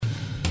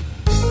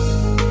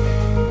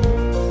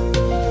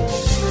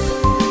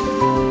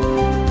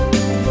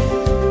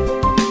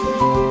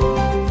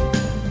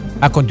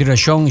A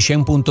continuación,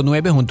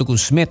 100.9 junto con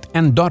Smith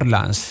and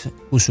Dorlands,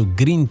 uso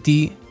green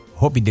tea,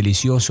 hobby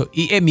delicioso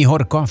y el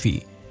mejor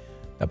coffee.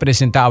 La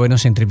presentaba en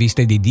nuestra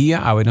entrevista de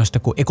día a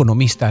nuestro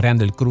economista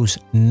Randall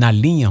Cruz na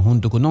línea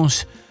junto con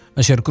nos.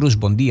 Señor Cruz,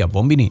 buen día,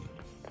 buen venir.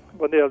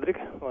 Buen día, Aldrich.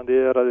 Buen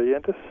día, radio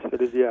oyentes.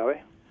 Feliz día,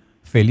 ¿eh?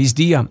 Feliz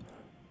día.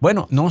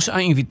 Bueno, nos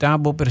ha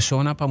invitado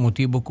persona para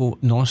motivo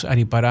que nos ha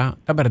reparado,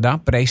 la verdad,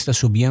 el precio está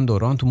subiendo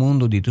en el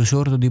mundo de todo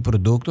sorto de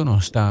producto,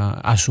 nos está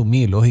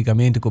asumiendo,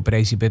 lógicamente, que el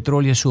precio de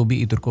petróleo sube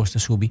y el costo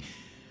sube.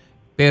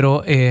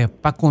 Pero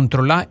para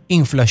controlar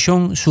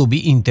inflación,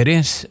 sube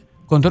interés.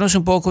 Contanos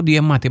un poco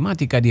de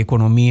matemática, de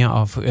economía,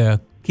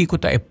 ¿qué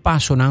está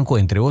pasando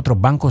entre otros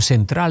bancos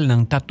centrales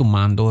que está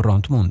tomando en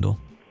el mundo?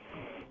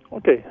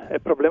 Ok,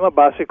 el problema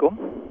básico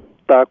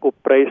está que el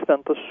precio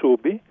tanto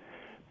sube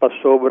para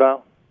sobra.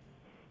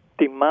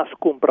 Tem mais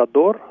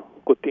comprador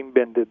que tem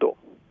vendedor.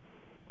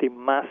 Tem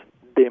mais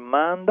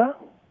demanda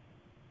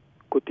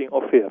que tem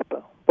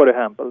oferta. Por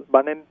exemplo,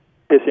 van em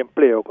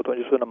desemprego, que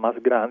é uma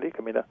mais grande,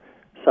 que mira,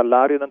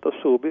 salário não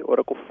sube,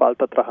 hora que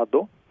falta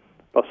trabalhador,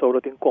 para sobra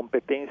tem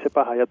competência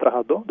para ganhar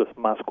trabalhador, dos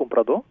mais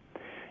comprador,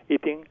 e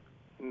tem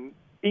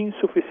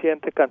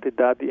insuficiente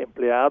quantidade de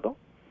empregado,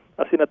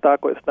 assim está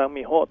está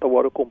melhor, tá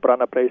hora comprar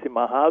na preço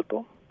mais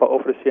alto, para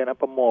oferecer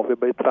para mover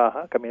para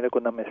trabalhar, que mira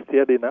com a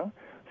mestre de não,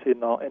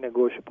 senão é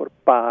negócio por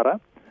para,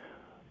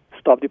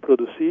 stop de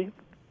produzir,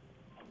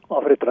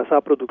 ou retrasar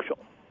a produção.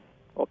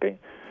 Ok?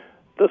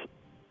 Então,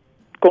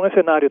 com esse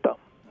cenário está.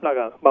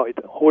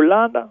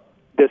 Holanda,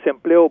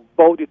 desemprego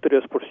bom de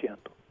 3%.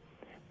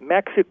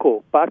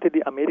 México, parte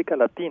de América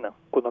Latina,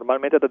 que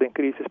normalmente está em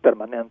crise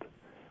permanente,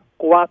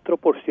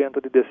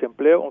 4% de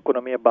desemprego, uma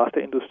economia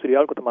bastante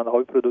industrial, que manda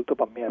o produto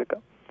para a América.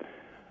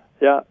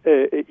 Já,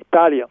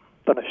 Itália,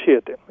 está na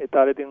 7%.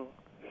 Itália tem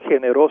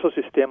generoso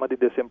sistema de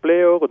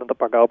desemprego, que não está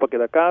pagado para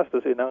aquela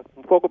casa, então,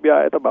 um pouco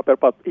para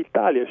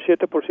Itália,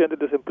 7% de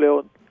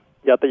desemprego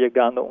já está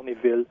chegando a um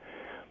nível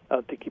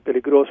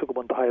perigoso,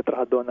 como não está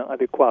trabalhando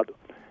adequado.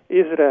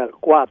 Israel,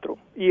 4%,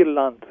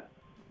 Irlanda,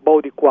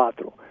 bom de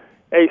 4%,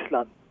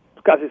 Islândia,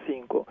 quase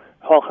 5%,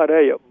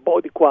 Hungria,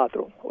 bom de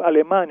 4%,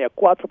 Alemanha,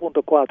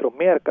 4.4%,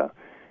 Merca,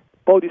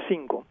 bom de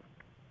 5%.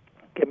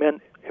 Que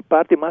a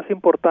parte mais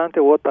importante,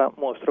 outra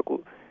mostra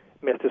que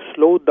este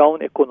slowdown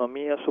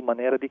economia, sua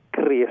maneira de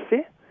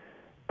crescer,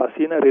 para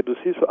assim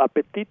reduzir seu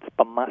apetite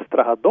para mais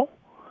trabalhador,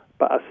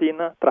 para assim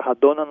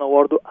trabalhador não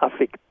pode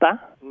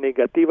afetar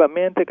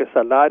negativamente que o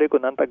salário que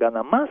não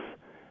ganha mais,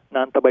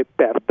 não vai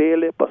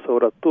perder para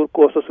sobretudo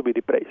custo subir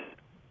de preço.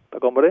 Está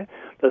compreendendo?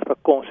 Então, para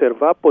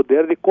conservar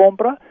poder de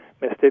compra,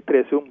 este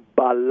traz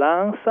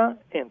balança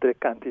entre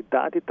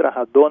quantidade de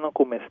trabalhador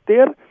que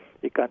mestre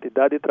e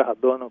quantidade de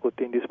trabalhador que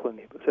tem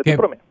disponível. Você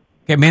promete?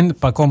 Que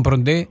para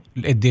compreender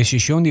la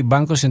decisión del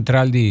Banco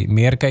Central de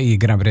América y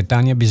Gran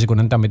Bretaña,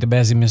 básicamente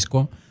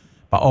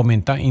para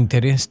aumentar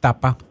interés,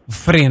 tapa,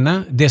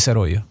 frena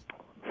desarrollo.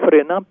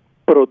 Frena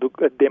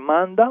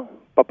demanda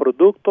para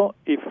producto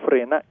y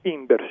frena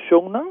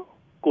inversión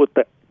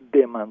que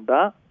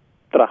demanda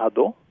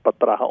trabajador, para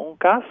trabajar un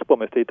caso,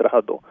 para este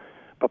trabajador.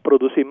 Para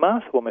producir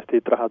más, para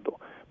este trabajador.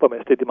 Para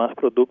este más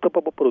producto,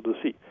 para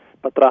producir.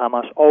 Para trabajar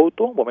más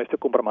auto, para este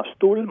comprar más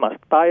tool, más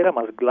tire,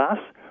 más glass.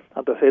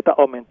 Então, você está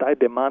aumentar a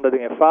demanda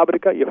da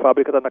fábrica e a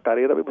fábrica está na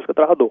carreira para buscar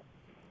trabalhador.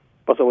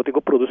 Porque você tem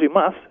que produzir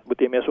mais, você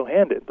tem mesmo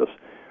renda. Então,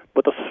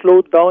 você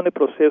slow down o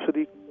processo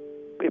de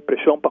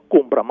pressão para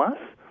comprar mais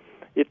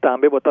e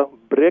também você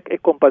break a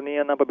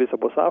companhia para ver se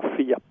você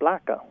afia a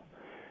placa.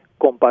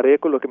 Comparei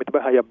com o que você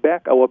vai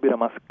back, a obra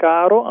mais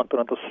caro,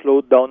 então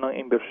slow down a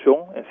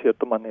inversão em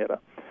certa maneira.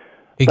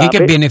 E o que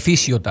é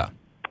benefício está?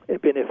 O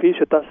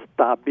benefício da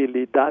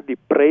estabilidade de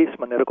preço,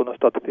 maneira que nós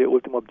estamos nos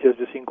últimos 10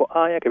 de 5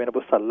 anos, que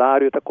o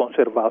salário está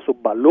conservar seu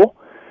valor,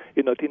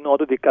 e não tem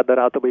nada de cada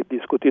rato para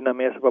discutir na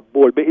mesa para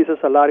volver esse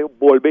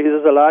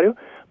salário,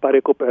 para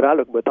recuperar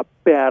o que está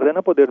perdendo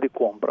o poder de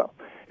compra.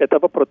 É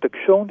para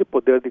proteção do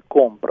poder de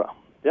compra.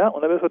 Já?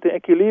 Uma vez que tem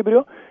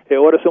equilíbrio, é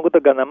a hora que você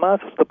ganha mais,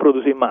 você está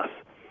produzindo mais.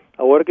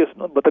 A hora que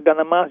você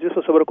ganha mais,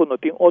 isso sobre que não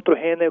tem outro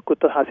gênero que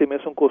está fazendo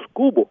mesmo com os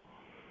cubos.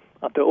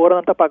 Então, agora não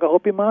está pagando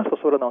mais, mas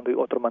agora não tem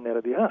outra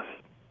maneira de fazer.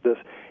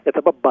 Então,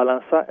 é para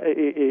balançar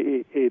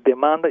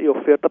demanda e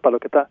oferta para o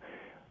que está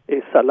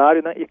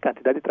salário e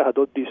quantidade de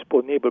trabalhador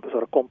disponível.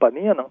 Para a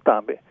companhia não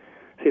também.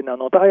 Se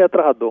não está aí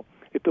trabalhador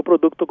e o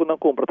produto que não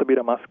compra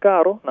está mais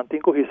caro, não tem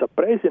que correr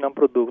preço não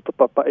produto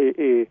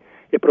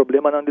e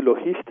problema não de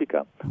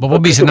logística. Bobo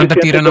bisa não está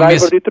tirando na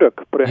mesa. De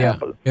truck, por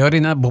exemplo. E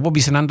agora bobo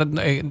bisa não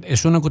é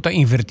uma que está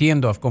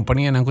invertindo, a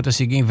companhia não está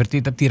seguindo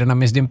invertir, está tirando na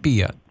mesa de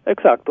empia.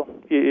 Exato.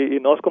 E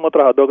nós como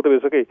trabalhador que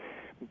devemos aqui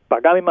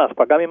pagar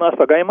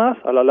mais,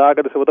 a la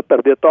larga você vai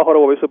perder todo hora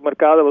o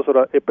supermercado,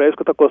 o preço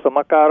que está custa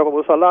mais caro para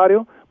o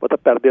salário, vai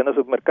perder no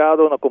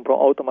supermercado, não comprar um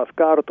auto mais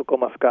caro, tu com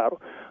mais caro.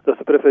 Então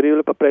é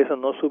preferível para o preço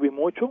não subir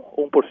muito,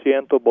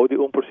 1%, bom de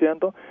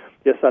 1%,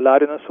 e o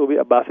salário não subir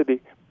a base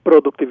de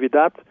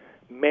produtividade,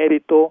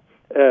 mérito,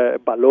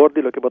 valor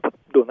de lo que você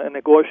dá no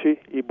negócio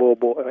e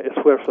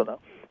esforço, né?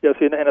 E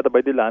assim ainda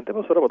vai adiante,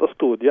 você vai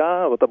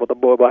estudar,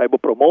 vai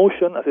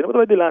promotion, assim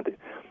vai adiante.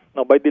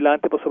 Não vai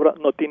dilante para sobra,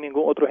 não tem nenhum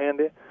outro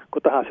gente que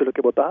está fazendo o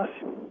que botasse.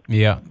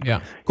 Yeah.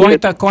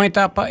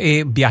 Conta pa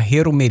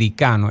viajero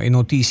americano, e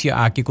notícia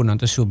aqui que não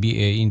está sob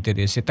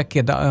interesse. Tá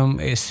queda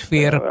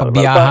esfera para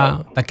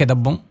viajar, tá queda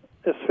bom?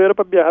 Esfera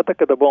para viajar tá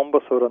queda bom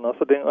para sobra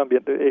nosso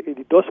ambiente. E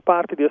de duas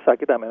partes disso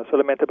aqui também, não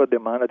somente para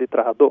demanda de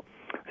trabalhador,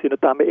 sino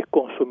também é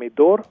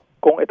consumidor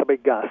com e também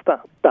gasta.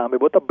 Também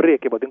bota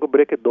break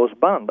duas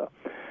bandas.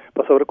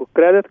 Para sobre que o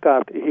credit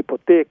card e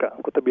hipoteca,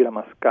 que está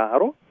mais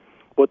caro,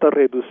 bota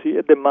reduzir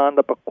a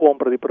demanda para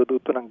compra de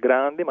produto na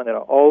grande,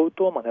 maneira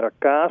auto, maneira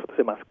casa,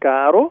 ser mais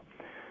caro.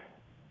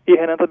 E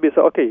a gente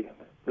pensa, ok,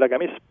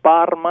 me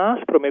spar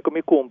mais para mim que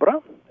me compra,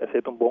 esse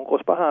é um bom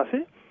custo para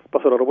fazer,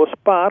 para sobre eu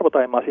spar,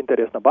 botar mais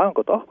interesse na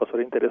banco, tá? Para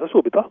sobre interesse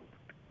súbito.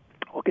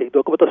 Ok,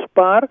 então que botar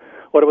spar,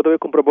 agora botar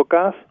comprar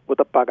bocas,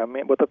 botar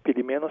pagamento, botar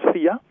pedir menos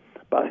FIA,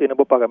 para assim não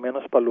vou pagar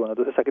menos para luna.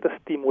 Então isso aqui está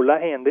estimula a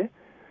gente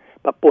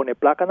para pôr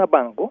placa na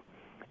banco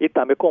e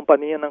também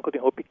companhia não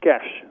tem hopi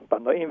cash para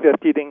não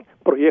investir em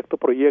projeto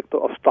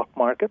ou stock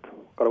market.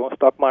 Agora um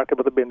stock market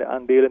para vender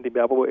andelen de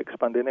biabo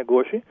expandir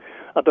negócio.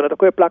 Então não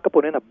tem placa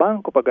pôr na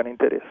banco para ganhar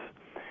interesse.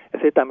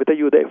 Esse também te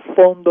ajuda o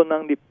fundo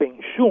não de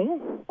pensão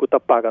que está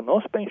paga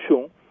nos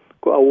pensão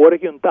que a hora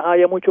que não está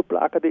muito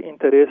placa de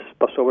interesse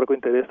para sobre que o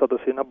interesse está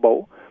assim na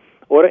boa.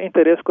 Ora o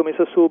interesse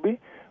começa a subir.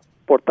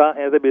 Portanto,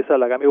 a gente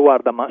deve me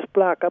guarda mais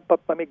placa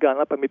para me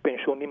ganhar para me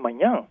pensão de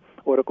manhã,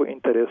 hora que o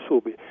interesse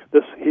sube.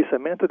 Então, o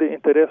riscamento de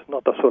interesse não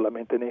está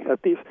solamente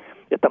negativo,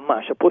 está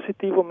mais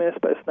positivo mesmo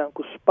para estar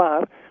com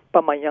spar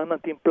para amanhã não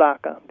tem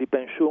placa de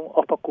pensão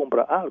ou para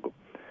comprar algo.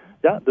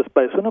 Já,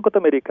 depois, se não está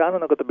americano,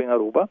 não está bem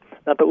Aruba,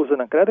 não está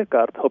usando credit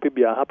card, ou para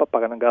viajar para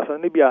pagar na gasolina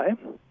de viagem,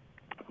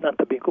 não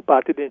está bem com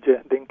parte de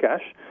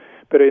cash,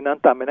 mas não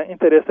também não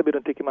interessa também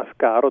um ticket mais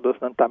caro, então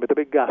não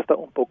também gasta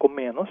um pouco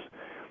menos,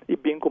 e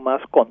bem com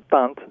mais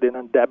contante de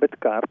uma debit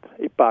card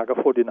e paga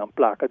por de uma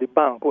placa de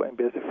banco em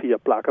vez de via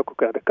placa com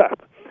credit card.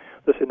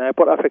 Então, se não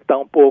pode afetar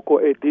um pouco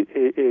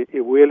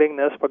a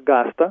willingness para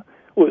gastar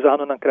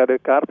usando uma credit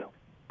card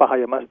para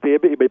ganhar mais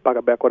débito e vai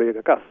pagar bem a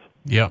correia casa.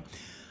 Yeah.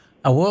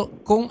 Agora,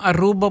 com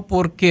Aruba,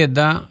 porque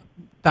dá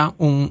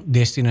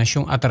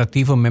destinação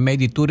atrativa, mas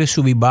medidores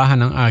subibaja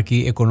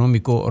aqui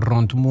econômico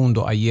rond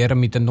mundo. Ayer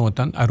me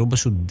notan, Aruba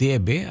su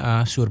debe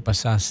a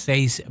surpassar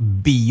 6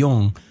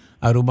 bilhões.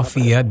 Aruba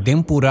fia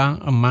tempura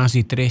mais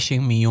de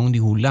 300 milhões de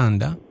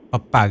Holanda para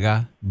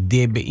pagar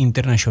débito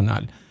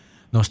internacional.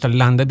 Nossa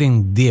landa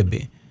tem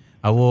débito.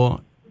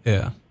 Agora,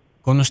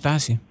 como está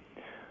assim?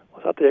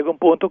 Chega um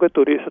ponto que o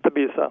turista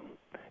pensa,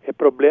 o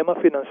problema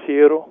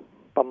financeiro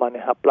para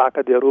manejar a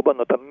placa de Aruba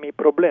não é meu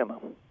problema.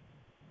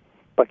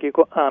 Para que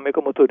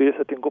como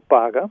turista tem que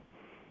pagar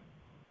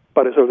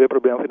para resolver o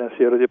problema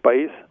financeiro do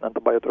país, não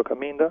vai outro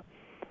caminho,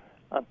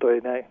 então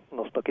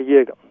nós não que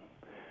chega.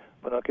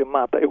 Bueno, que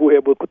mata o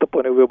huevo que te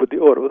pone o huevo de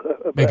ouro.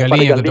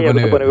 Galinha que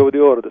te pone o huevo de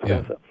ouro,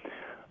 descansa.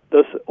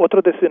 Então,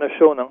 outra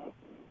destinação, não,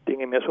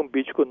 tem mesmo um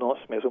beach com nós,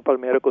 mesmo um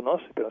palmeira com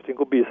nós, mas tem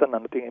que bisa, não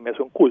tem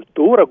mesmo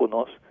cultura com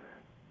nós,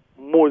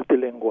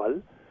 multilingual,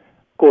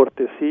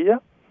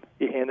 cortesia,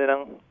 e gente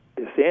não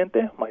decente,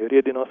 a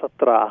maioria de nós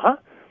trabalha,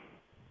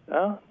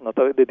 não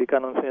está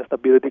dedicando a esta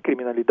vida de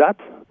criminalidade.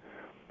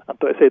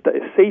 Então, essa é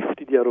a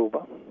safety de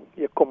Aruba,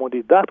 e a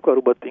comodidade que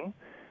Aruba tem,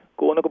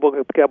 que o único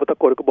que quer botar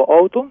cor com o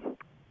auto,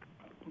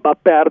 vai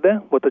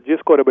perder, bota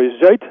 10 corre para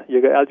jeito,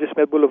 chega a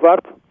Smith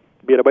Boulevard,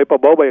 vira para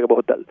o vai para o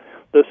hotel.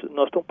 Então,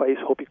 nós temos um país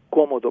muito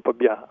cômodo para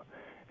viajar.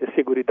 A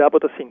segurança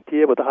bota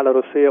sentir, bota halar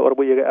você, ora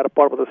vai chegar ao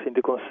aeroporto, bota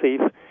sentir com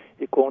safe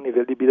e com o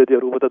nível de vida de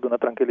Aruba, dando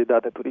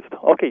tranquilidade ao turista.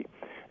 Ok,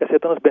 essa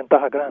é uma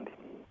vantagem grande.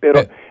 Pero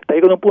está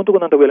chegando um ponto que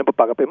não está willing para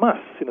pagar mais,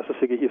 se não se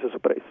seguir esse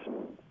preço.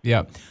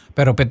 Yeah.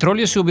 Pero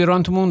petróleo subiu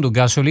no mundo,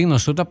 gasolina,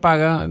 nós tudo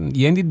paga,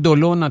 e ainda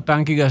dolor na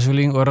tanque de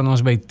gasolina, agora nós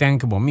vai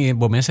tanque, bom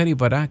mesari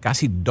para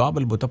quase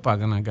dobro bota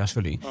paga na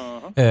gasolina.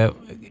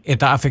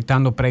 Está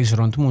afetando o preço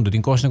no mundo, tem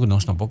coisa que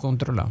nós não podemos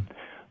controlar.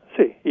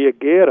 Sim, e a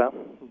guerra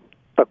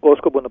está coisa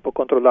que não pode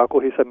controlar com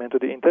o riscamento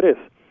de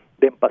interesse.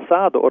 No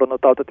passado, ora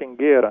notado tem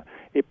guerra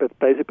e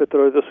país de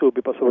petróleo da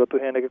sub para sobre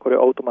a gente que corre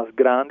auto mais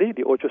grande,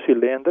 de 8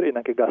 cilindros, e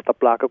não que gasta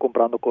placa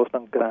comprando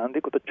coisa grande,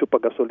 que chupa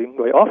gasolina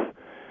vai off.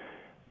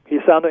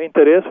 Risando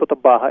interesse, você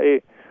barra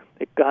e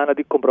gana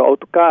de comprar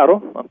auto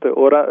caro, então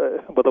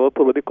ora você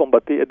pode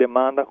combater a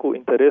demanda com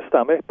interesse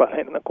também,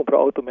 para não comprar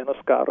auto menos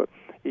caro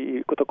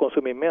e que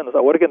consumir menos.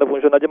 Agora que não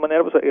funciona de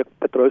maneira, o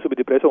petróleo subir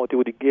de preço é um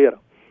motivo de guerra.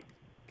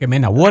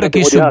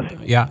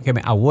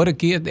 Agora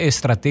que a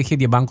estratégia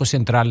do Banco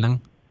Central não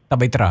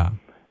também traz.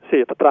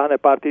 Sim, está trazendo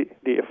parte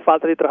de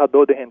falta de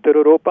trabalhador de gente na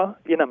Europa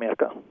e na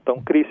América.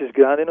 Então, crises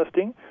grandes nós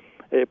temos.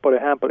 Por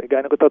exemplo,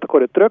 ganha que está com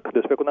o truck,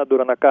 depois que não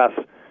dura na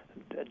casa,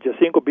 dia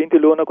 5, 20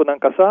 luna que não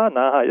casa,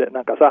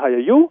 na casa há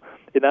e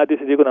não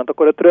decidi que não está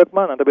com o truck,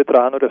 mas não vai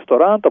trabalhar no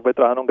restaurante, ou vai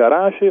trabalhar no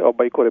garagem, ou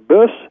vai com o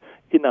bus,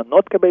 e na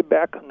noite que vai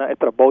back, não é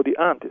trabalho de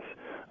antes.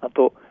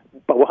 Então,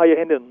 para a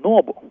gente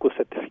novo, com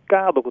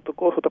certificado, com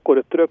coisa, está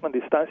correndo truck uma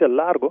distância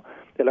larga,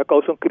 ela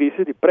causa uma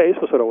crise de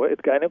preço, o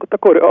que está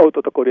correndo auto,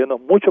 está correndo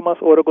muito mais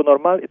hora que o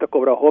normal e está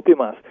cobrando hobby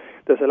mais.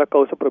 Então, ela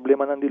causa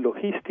problema na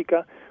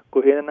logística,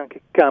 correndo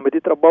que cambio de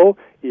trabalho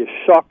e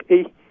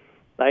choque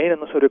ainda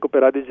não se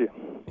recuperar de dia.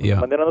 De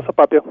maneira nossa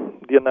papel,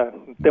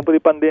 no tempo de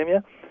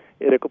pandemia,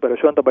 a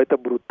recuperação também está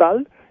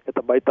brutal,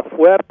 também está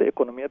forte, a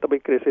economia também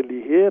cresce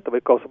ligeiro, também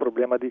causa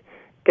problema de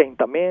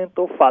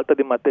quentamento, falta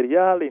de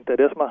material,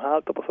 interesse mais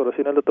alto, para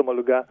assim ela toma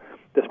lugar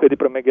depois da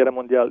Primeira Guerra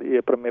Mundial e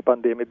a primeira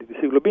pandemia do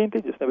século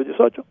XX, 19 e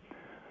 18,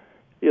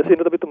 e assim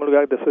também toma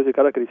lugar depois de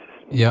cada crise.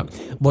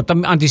 Bota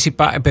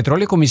antecipar, o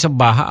petróleo começa a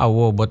baixar,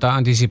 ou bota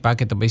antecipar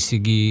que também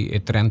seguir o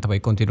trend também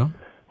continua?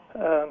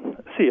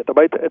 Sim,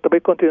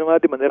 também continua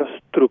de maneira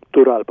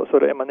estrutural.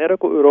 A maneira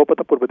que a Europa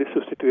está por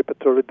substituir o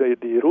petróleo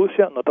de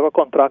Rússia, não estava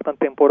contratando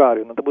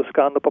temporário, não está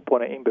buscando para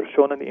pôr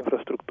inversão em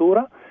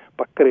infraestrutura,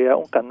 para criar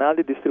um canal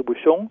de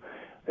distribuição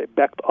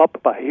backed up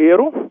para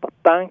hero, para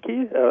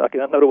tanque. Aqui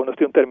na Europa nós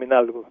temos um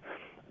terminal no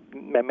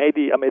meio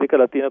de América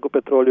Latina com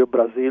petróleo,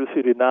 Brasil,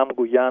 Suriname,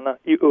 Guiana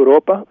e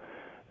Europa.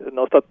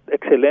 Não está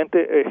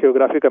excelente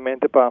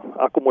geograficamente para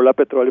acumular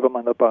petróleo para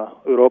mandar para a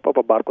Europa,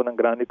 para barco na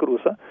grande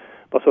cruza.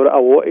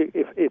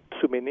 O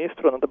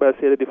suministro não vai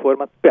ser de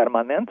forma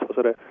permanente,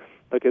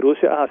 porque a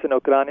Rússia na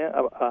Ucrânia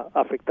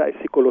afeta a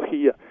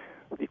psicologia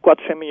de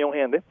 400 milhões de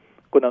gente.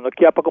 Quando não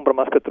quer para comprar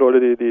mais petróleo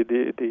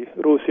de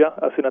Rússia,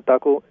 assim está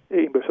com a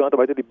inversão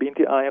de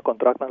 20 anos,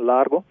 contrato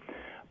largo,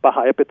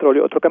 para ganhar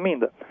petróleo outro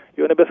caminho.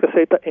 E uma vez que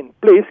aceita em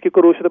place que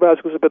a Rússia vai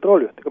usar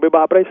petróleo, tem que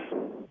baixar preço.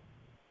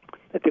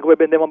 Tem que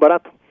vender mais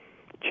barato.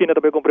 China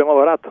também comprou mais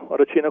barato.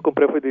 Agora China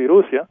comprou foi de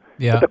Rússia,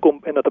 e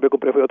também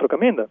comprou foi outro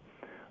caminho.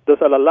 Então,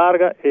 a la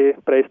larga,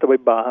 o preço também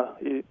baixa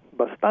e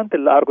bastante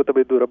largo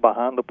também dura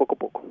bajando pouco a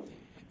pouco.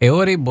 E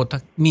ora bota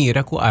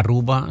mira que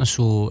Aruba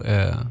su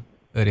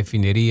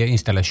refineria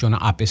instalação,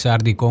 apesar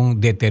de com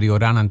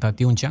deteriorar, não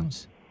tem um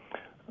chance?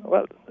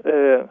 Well,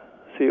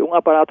 se um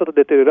aparato está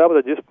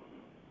deteriorado, diz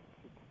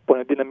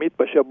põe dinamite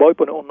para chegar e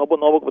põe um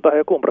novo que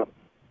você compra.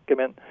 Que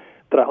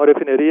trajo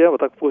refinería,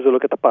 você usa o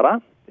que está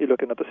parado e o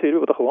que não está sirve,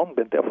 você vai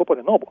vender a fogo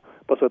de novo.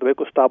 Porque vai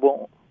custar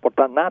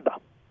portar nada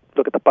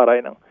do que está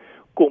parado não.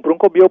 Compra um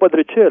cobio para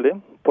Drechele,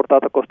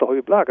 portar custa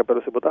ruim placa,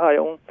 mas se você tem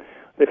uma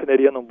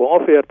refineria numa boa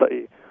oferta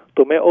e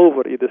tome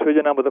over e depois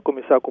de nada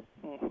começar com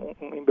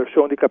uma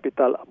inversão de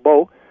capital a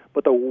bom,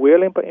 você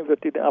willing para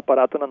investir em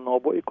aparato na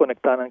novo e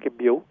conectar na que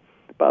bio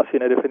para assim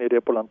a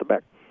refineria por lá também.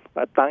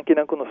 Mas tanque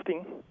não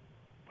conhecem,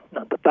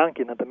 não está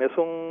tanque, não também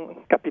é um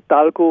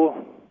capital que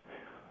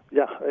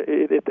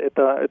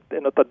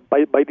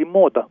vai de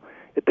moda.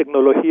 A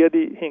tecnologia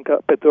de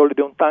petróleo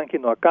de um tanque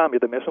não cambia,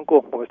 também é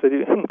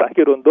um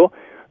tanque rondou,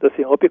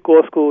 assim, o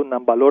picosco na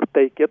valor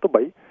tem que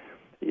vai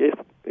e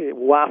é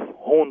WAF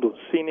rondo,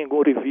 sem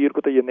nenhum revir que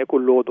está com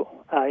lodo.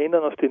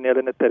 Ainda nós temos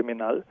ele no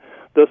terminal,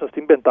 então nós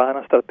temos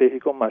vantagem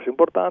estratégica mais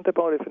importante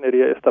para a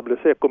refineria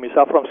estabelecer.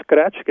 Começar from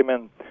scratch, que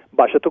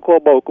baixa o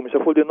cobo, começar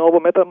full de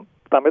novo,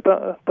 também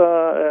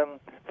está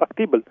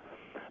factível.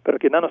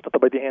 Porque não nós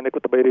também tem gente que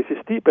também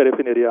resistir para a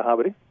refineria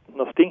abrir.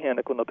 Nós temos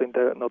gente que não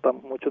está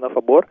muito a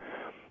favor,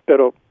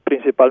 mas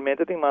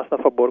principalmente tem mais a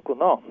favor que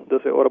não. Então,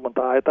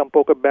 agora está um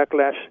pouco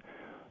backlash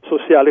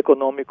social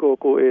econômico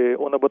que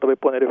uma também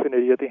põe a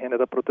refineria tem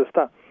gente a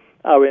protestar.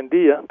 Hoje em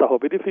dia está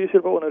muito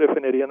difícil para uma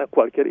refineria na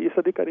qualquer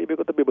isla do Caribe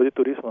que viva de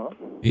turismo, ¿no?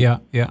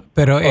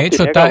 Pero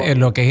hecho está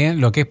lo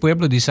que el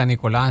pueblo de San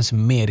Nicolás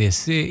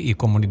merece y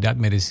comunidad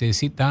merece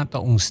sí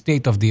tanto un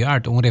state of the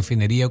art, una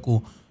refinería que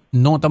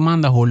no te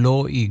manda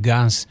jolo y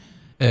gas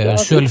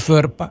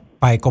sulfur para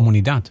la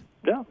comunidad.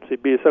 Se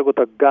bisa que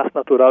gas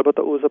natural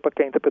você usa para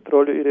quente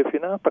petróleo e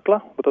refinar, para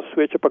claro, você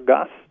switcha para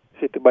gas.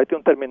 Se tu vai ter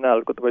um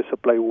terminal que vai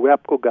supply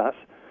web com gás,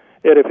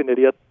 a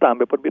refineria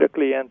também pode vir a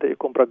cliente e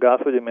comprar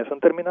gás de mesmo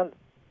terminal.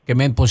 Que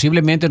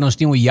possivelmente nós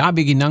temos já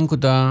beginan que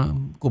tá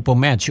com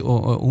match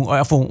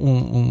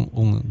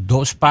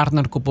dois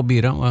partner que pode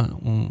vir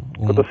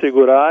para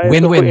segurar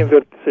win-win.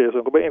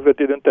 Como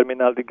invertido em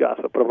terminal de gás,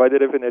 provide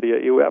refineria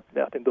e web,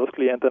 tem dois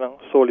clientes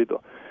sólidos.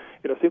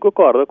 E nós temos que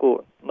acordar que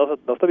nós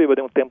estamos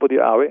vivendo um tempo de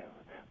ave,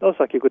 nós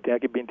aqui que tem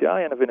aqui 20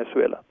 anos na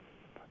Venezuela,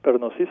 mas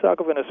nós se sabe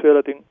que a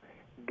Venezuela tem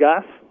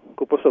gás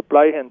que pode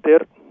supply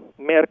inteiro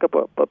merca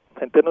para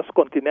gente nos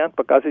continentes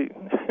para quase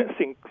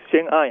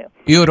 100 anos.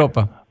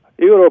 Europa.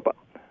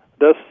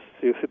 Então,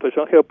 se a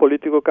situação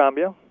geopolítica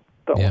cambia,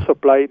 então um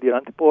supply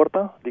diante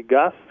porta de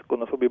gás, que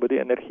nós vivemos de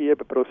energia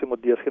para os próximos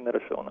 10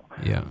 gerações.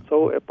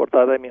 So, é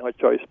portada a melhor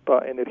choice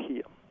para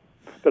energia.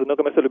 Mas não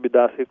começa a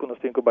olvidar que nós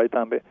temos que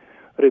também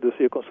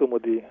reduzir o consumo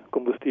de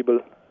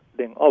combustível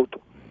de auto.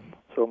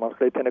 So, mas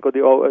aí tem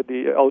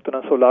de auto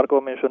não solar que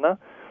eu mencionar.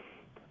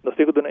 Nós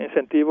temos um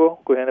incentivo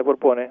que a gente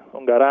propõe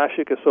um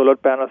garagem que solar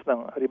panels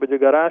não arriba de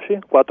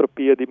garagem, 4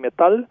 pias de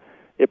metal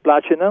e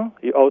platina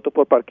e auto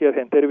por parquear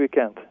inteiro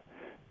weekend.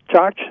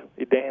 Charge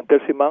e tem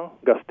inteiro semana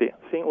gaste,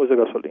 sem usar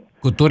gasolina.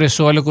 Cultura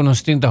solo que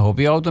nós temos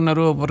hobby auto na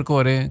rua por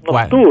correr.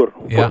 Nós tour,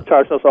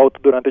 charge nosso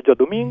auto durante o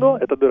domingo,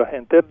 eta dura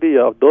inteiro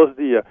dia, 2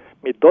 dias,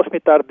 2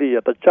 metade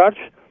dia, tá charge,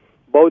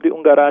 bouw de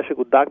garage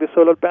com dak de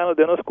solar panel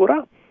de nos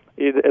cura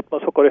e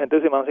nós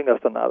corrente sem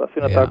gastar nada. Se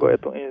não está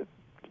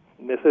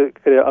nesse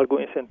criar algum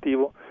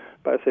incentivo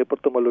para ser por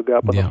tomar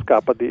lugar para nos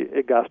escapar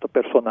de gasto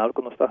personal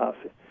que nós está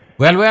fazendo.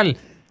 Well,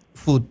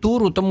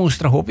 futuro te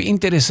mostra hope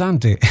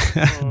interessante.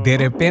 De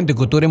repente,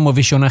 que tu uma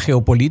visão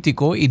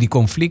geopolítico e de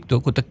conflito,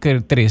 que te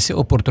cresce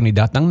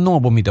oportunidade tão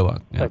novo, me dá.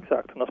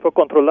 Exato. Nós podemos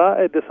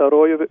controlar o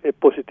desenvolvimento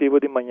positivo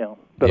de manhã,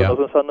 mas nós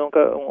não sabemos nunca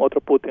outro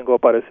Putin que vai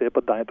aparecer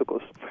para dar into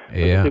coisa.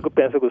 Eu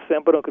penso que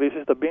sempre uma crise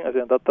está bem, a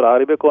gente está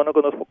que nós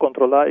podemos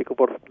controlar e que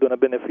por dar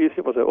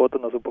benefício, você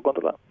outro nós podemos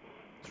controlar.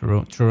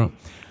 True.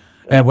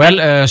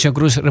 Senhor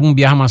Cruz,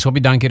 viaje más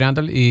hoy, danke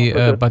Randall, y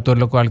para todo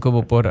lo cual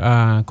como por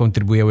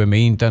contribuir a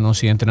minta, no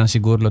se entran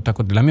seguro lo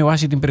taco de la mi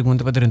base te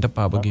pregunta para 30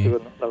 papo aquí.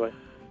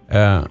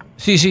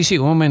 Sí,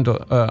 un momento,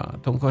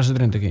 tengo cosa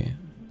 30 aquí.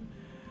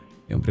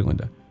 Una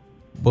pregunta.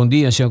 Bom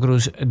dia, senhor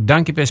Cruz.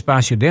 Danke per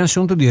espaço. De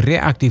assunto de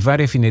reactivar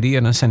a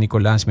refineria na San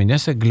Nicolás,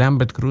 ministro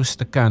Glambert Cruz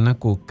Tacana,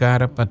 com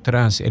cara para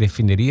trás, a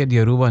refineria de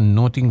Aruba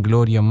não tem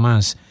glória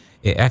mais.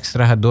 E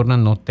extra adorna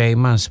não tem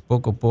mais,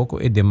 pouco a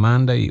pouco, e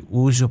demanda e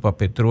uso para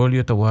petróleo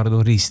está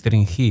guardo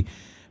restringir.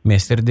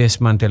 Mestre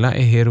desmantelar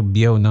e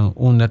herbiau na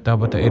uma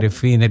tabata e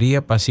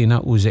refineria para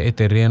usa o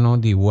terreno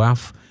de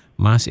WAF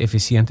mais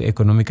eficiente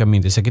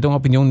economicamente. Isso aqui é uma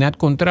opinião net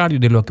contrário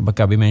de lo que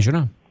acabei de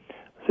mencionar.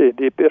 Sim,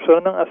 de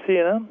pessoas não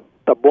assinam,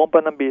 está bom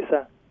para não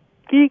pensar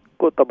que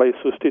vai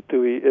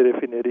substituir a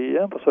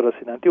refineria, para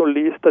assinar. Tem uma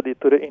lista de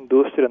toda a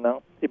indústria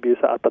não, e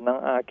bisa até não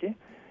aqui,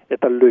 e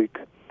está leuk.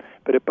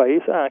 Para o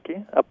país aqui,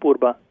 a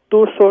purba,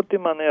 toda sorte de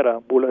maneira,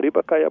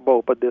 bulariba caia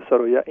bom para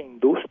desenvolver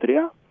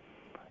indústria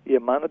e a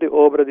mão de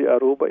obra de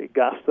Aruba e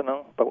gasto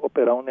não para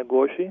operar um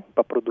negócio,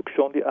 para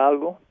produção de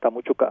algo, está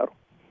muito caro.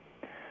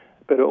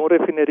 Pero uma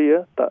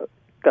refineria está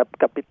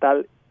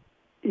capital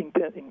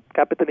intensive,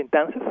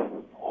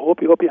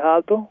 hopi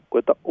alto, que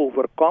está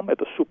overcome,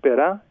 está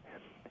superar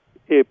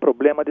o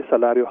problema de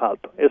salário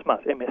alto. É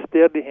mais, é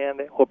mestre de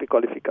gente hopi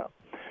qualificado.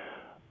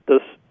 Então,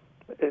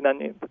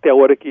 até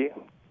agora que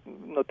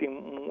não tem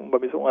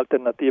uma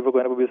alternativa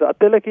quando você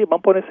até aqui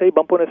vamos pôr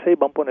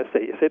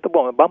sei. Isso é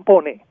bom, vamos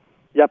pôr.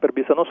 Já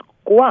permite nós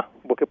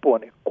porque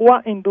põe,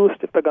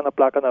 indústria pegar na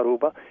placa na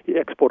Aruba e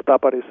exportar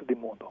para isso do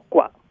mundo.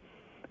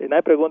 E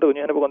na pergunta que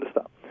ninguém vai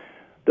contestar.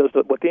 Então,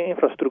 tem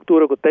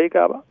infraestrutura que tem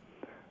acaba.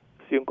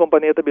 Se uma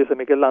companhia te pensa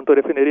que lança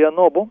refineria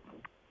novo,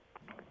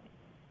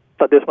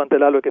 está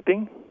desmantelando o que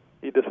tem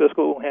e depois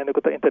que um gente que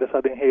está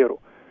interessado em dinheiro,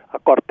 a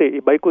corte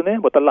e vai com ele,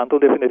 botar lança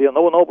refineria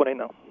novo nem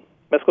não.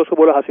 Mas que você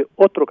pode fazer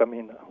outro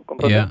caminho,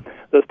 compreende?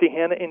 Então, tem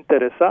gente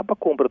interessada para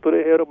comprar todo o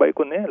dinheiro, vai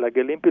com ele, lá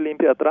que limpa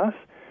atrás,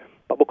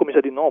 para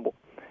começar de novo.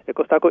 E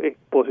que está com a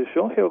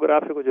posição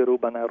geográfica de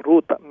Aruba na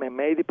ruta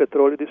meio de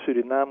petróleo de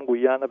Suriname,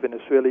 Guiana,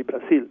 Venezuela e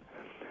Brasil.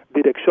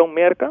 Direção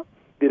América,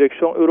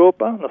 direção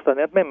Europa, nós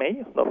estamos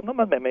meio, nós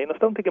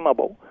estamos um mais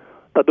bom.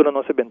 Está dando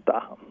nossa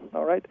vantagem,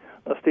 alright?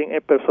 Nós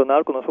temos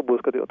personal que nós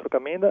busca de outro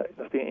caminho,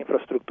 nós temos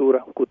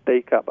infraestrutura que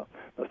tem caba.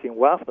 Nós temos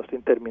WAF, nós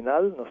temos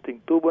terminal, nós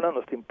temos tubuna,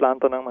 nós temos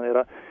planta de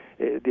maneira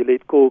de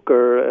leite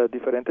cooker,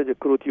 diferente de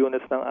crude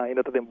units,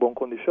 ainda está em boa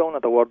condição,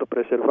 está guarda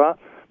preservar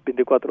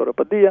 24 horas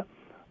por dia.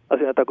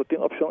 Assim, tem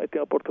opção e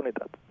tem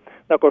oportunidade.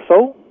 Na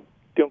Corsol,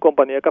 tem uma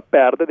companhia que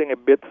perde de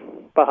bit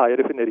para a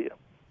refineria.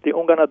 Tem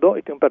um ganador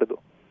e tem um perdedor.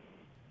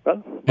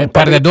 O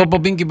perdedor por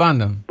bem que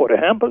banda? Por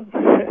exemplo,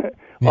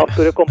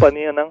 a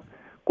companhia não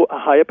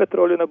a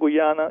petróleo na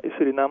Guiana e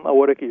Suriname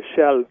agora aqui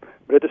Shell,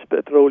 British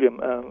Petroleum,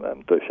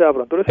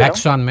 Chevron,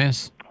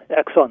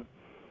 Exxon.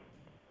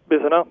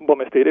 Bisa não, bom,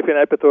 mas tem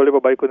refinar petróleo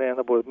para baixo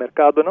no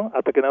mercado não,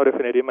 até que na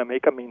refineria mas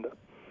meio caminho.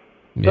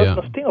 Então,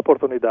 nós temos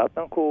oportunidade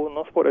não, que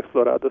nós podemos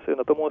explorar, assim,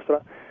 nós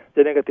mostrar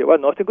de negativo.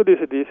 Nós temos que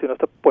decidir se nós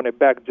põe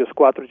back just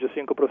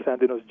 4-5%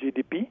 de nosso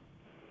GDP,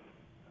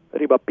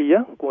 riba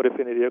pia, com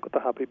refineria que está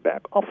happy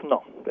back, off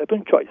não. É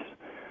um choice.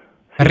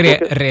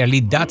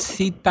 Realidade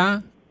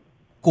cita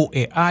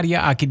que a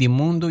área aqui do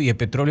mundo e o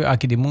petróleo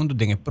aqui do mundo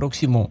no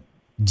próximo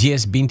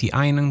 10-20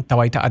 anos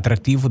vai estar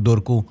atrativo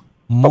do que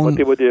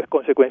motivo de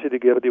consequência de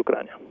guerra de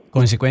Ucrânia.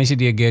 Consequência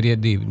de guerra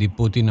de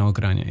Putin na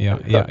Ucrânia. A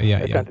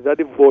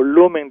quantidade de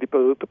volume de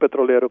produto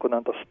petroleiro que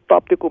não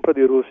stop de compra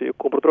de Rússia e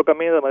compra outro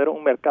caminho de maneira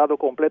mercado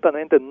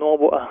completamente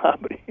novo a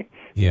abrir.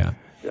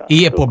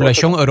 E a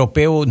população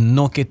europeia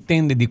não que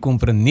tende de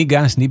comprar nem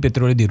gás nem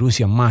petróleo de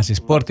Rússia, mas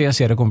exporta a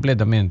ser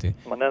completamente.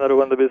 Maneira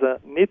quando bisa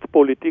niet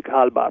politiek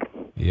haalbaar.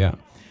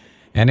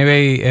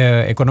 Anyway,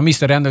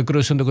 economista Randall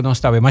Cruz, onde nós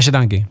estava. Mais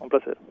danke. Um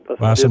prazer.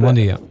 Passa bom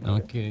dia.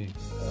 Ok.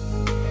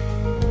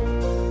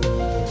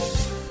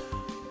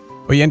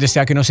 Oyente,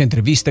 está aqui nossa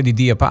entrevista de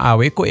dia para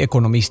o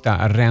economista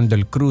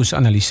Randall Cruz,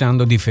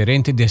 analisando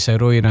diferentes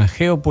desenvolvimentos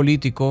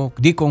geopolíticos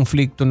de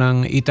conflito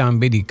e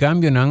também de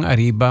cambio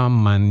arriba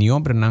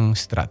maniobra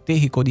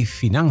estratégico de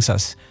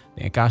finanças.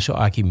 No caso,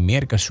 aqui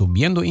América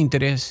subindo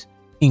interesse,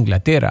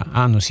 Inglaterra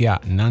anuncia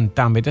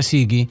também está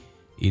seguir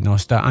e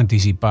nós está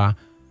antecipar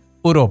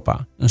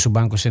Europa, nosso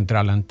Banco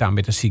Central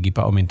também está seguir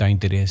para aumentar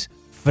interesse,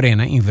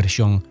 frena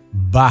inversão,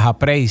 baja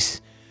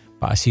preço,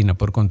 para assim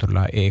por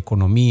controlar a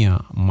economia,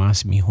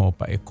 mais melhor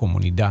para a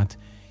comunidade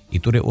Y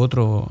todo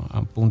otro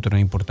punto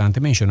importante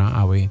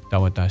mencionar, hoy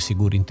estaba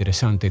seguro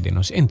interesante de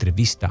nuestra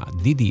entrevista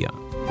de día.